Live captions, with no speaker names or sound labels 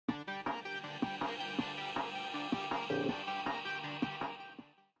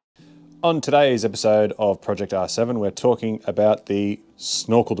On today's episode of Project R7, we're talking about the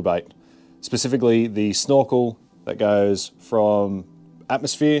snorkel debate, specifically the snorkel that goes from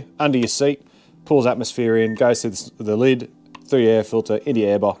atmosphere under your seat, pulls atmosphere in, goes through the lid, through your air filter, into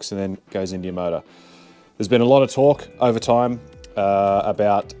your airbox, and then goes into your motor. There's been a lot of talk over time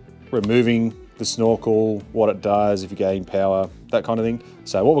about removing the snorkel, what it does, if you gain power, that kind of thing.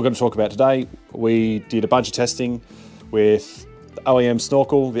 So what we're going to talk about today, we did a bunch of testing with the OEM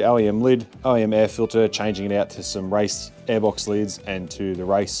snorkel, the OEM lid, OEM air filter, changing it out to some race airbox lids and to the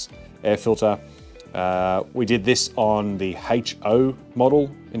race air filter. We did this on the HO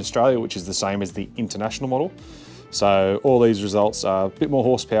model in Australia, which is the same as the international model. So all these results are a bit more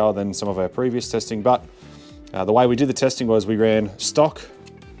horsepower than some of our previous testing, but the way we did the testing was we ran stock,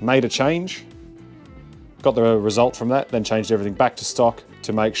 made a change, got the result from that, then changed everything back to stock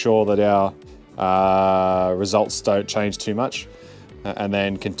to make sure that our results don't change too much, and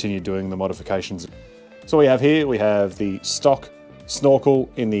then continue doing the modifications. So we have here, we have the stock snorkel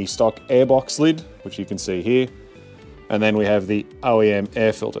in the stock airbox lid, which you can see here, and then we have the OEM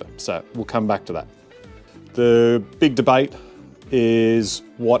air filter. So we'll come back to that. The big debate is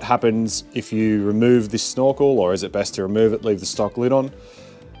what happens if you remove this snorkel, or is it best to remove it, leave the stock lid on?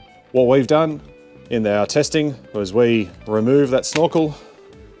 What we've done in our testing was we remove that snorkel.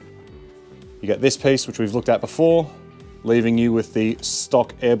 You get this piece, which we've looked at before, leaving you with the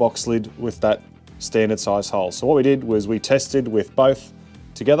stock airbox lid with that standard size hole. So what we did was we tested with both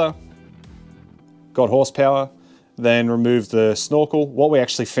together, got horsepower, then removed the snorkel. What we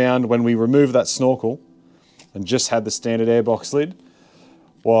actually found when we removed that snorkel and just had the standard airbox lid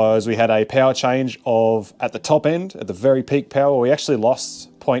was we had a power change of, at the top end, at the very peak power, we actually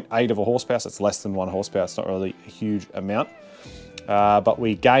lost 0.8 of a horsepower, so it's less than 1 horsepower. It's not really a huge amount. But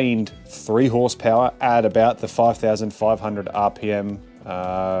we gained 3 horsepower at about the 5,500 RPM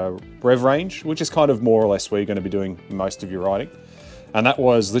rev range, which is kind of more or less where you're going to be doing most of your riding. And that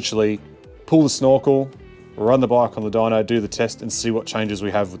was literally pull the snorkel, run the bike on the dyno, do the test, and see what changes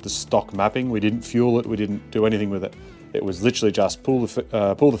we have with the stock mapping. We didn't fuel it, we didn't do anything with it. It was literally just pull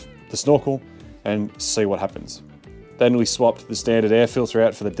the snorkel and see what happens. Then we swapped the standard air filter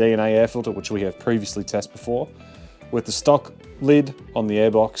out for the DNA air filter, which we have previously tested before. With the stock lid on the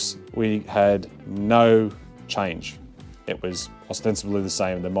airbox, we had no change. It was ostensibly the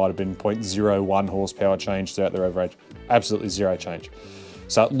same. There might have been 0.01 horsepower change throughout the rev range. Absolutely zero change.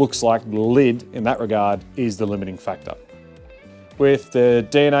 So it looks like the lid, in that regard, is the limiting factor. With the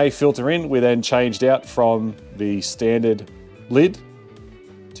DNA filter in, we then changed out from the standard lid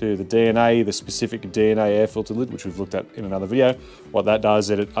to the DNA, the specific DNA air filter lid, which we've looked at in another video. What that does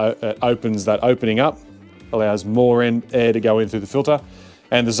is it opens that opening up, allows more air to go in through the filter.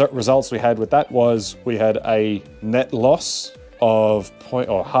 And the results we had with that was we had a net loss of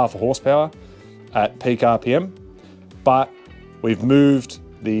half a horsepower at peak RPM, but we've moved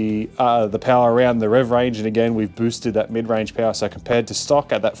the power around the rev range, and again, we've boosted that mid-range power. So compared to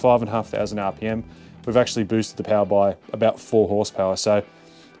stock at that 5,500 RPM, we've actually boosted the power by about 4 horsepower. So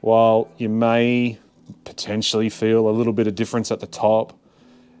while you may potentially feel a little bit of difference at the top,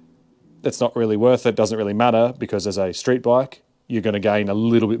 it's not really worth it, doesn't really matter, because as a street bike, you're going to gain a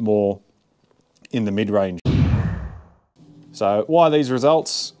little bit more in the mid-range. So why these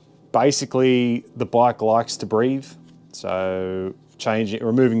results? Basically, the bike likes to breathe. So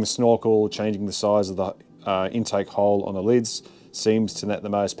removing the snorkel, changing the size of the intake hole on the lids seems to net the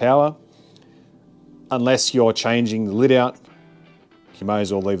most power. Unless you're changing the lid out, you may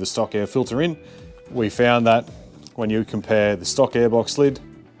as well leave the stock air filter in. We found that when you compare the stock airbox lid,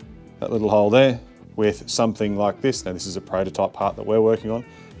 that little hole there, with something like this. Now this is a prototype part that we're working on,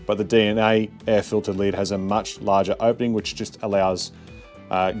 but the DNA air filter lid has a much larger opening, which just allows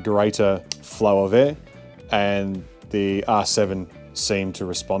greater flow of air, and the R7 seemed to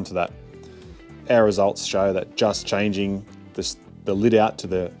respond to that. Our results show that just changing the lid out to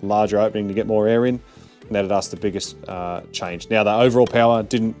the larger opening to get more air in netted us the biggest change. Now the overall power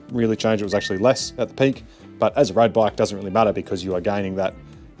didn't really change, it was actually less at the peak, but as a road bike, it doesn't really matter because you are gaining that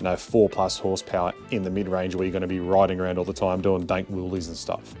 4+ horsepower in the mid-range where you're going to be riding around all the time doing dank wheelies and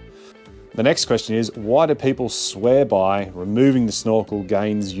stuff. The next question is, why do people swear by removing the snorkel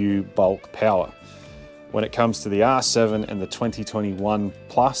gains you bulk power? When it comes to the R7 and the 2021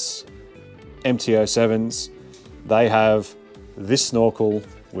 Plus MT-07s, they have this snorkel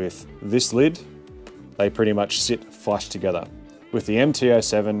with this lid. They pretty much sit flush together. With the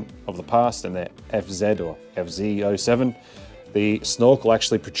MT-07 of the past and the FZ or FZ-07, the snorkel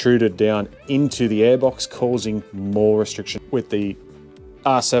actually protruded down into the airbox, causing more restriction. With the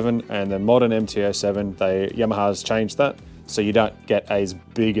R7 and the modern MT-07, Yamaha's changed that, so you don't get as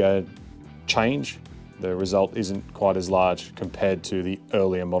big a change, the result isn't quite as large compared to the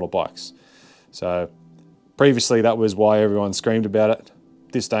earlier model bikes. So previously that was why everyone screamed about it.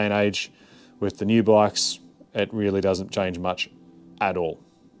 This day and age, with the new bikes, it really doesn't change much at all.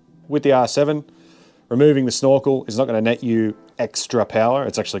 With the R7, removing the snorkel is not going to net you extra power.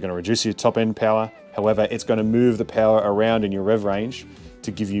 It's actually going to reduce your top end power. However, it's going to move the power around in your rev range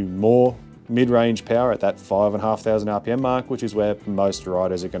to give you more mid-range power at that 5,500 RPM mark, which is where most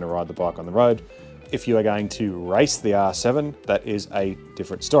riders are going to ride the bike on the road. If you are going to race the R7, that is a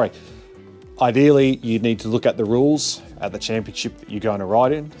different story. Ideally, you need to look at the rules at the championship that you're going to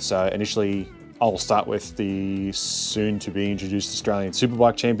ride in. So initially, I'll start with the soon to be introduced Australian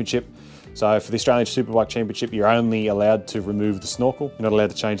Superbike Championship. So for the Australian Superbike Championship, you're only allowed to remove the snorkel. You're not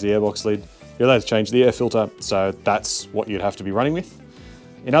allowed to change the airbox lid. You're allowed to change the air filter. So that's what you'd have to be running with.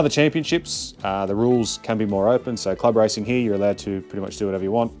 In other championships, the rules can be more open. So club racing here, you're allowed to pretty much do whatever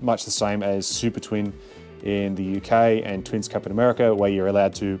you want, much the same as Super Twin in the UK and Twins Cup in America, where you're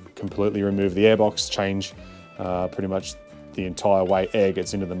allowed to completely remove the airbox, change pretty much the entire way air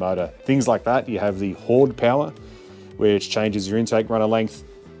gets into the motor. Things like that. You have the Horde power, which changes your intake runner length,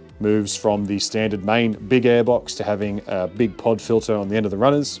 moves from the standard main big airbox to having a big pod filter on the end of the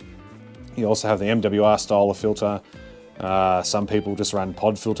runners. You also have the MWR style of filter. Some people just run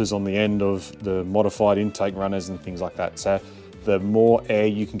pod filters on the end of the modified intake runners and things like that. So the more air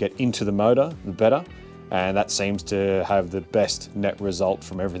you can get into the motor, the better. And that seems to have the best net result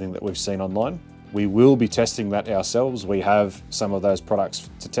from everything that we've seen online. We will be testing that ourselves. We have some of those products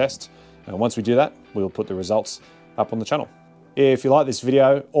to test. And once we do that, we'll put the results up on the channel. If you like this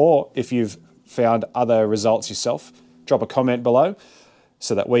video, or if you've found other results yourself, drop a comment below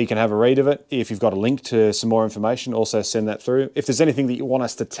so that we can have a read of it. If you've got a link to some more information, also send that through. If there's anything that you want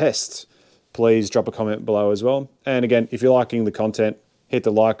us to test, please drop a comment below as well. And again, if you're liking the content, hit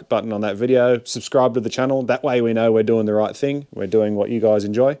the like button on that video, subscribe to the channel. That way we know we're doing the right thing. We're doing what you guys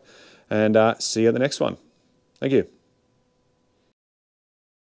enjoy. And see you at the next one. Thank you.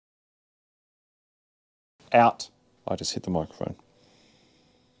 Out. I just hit the microphone.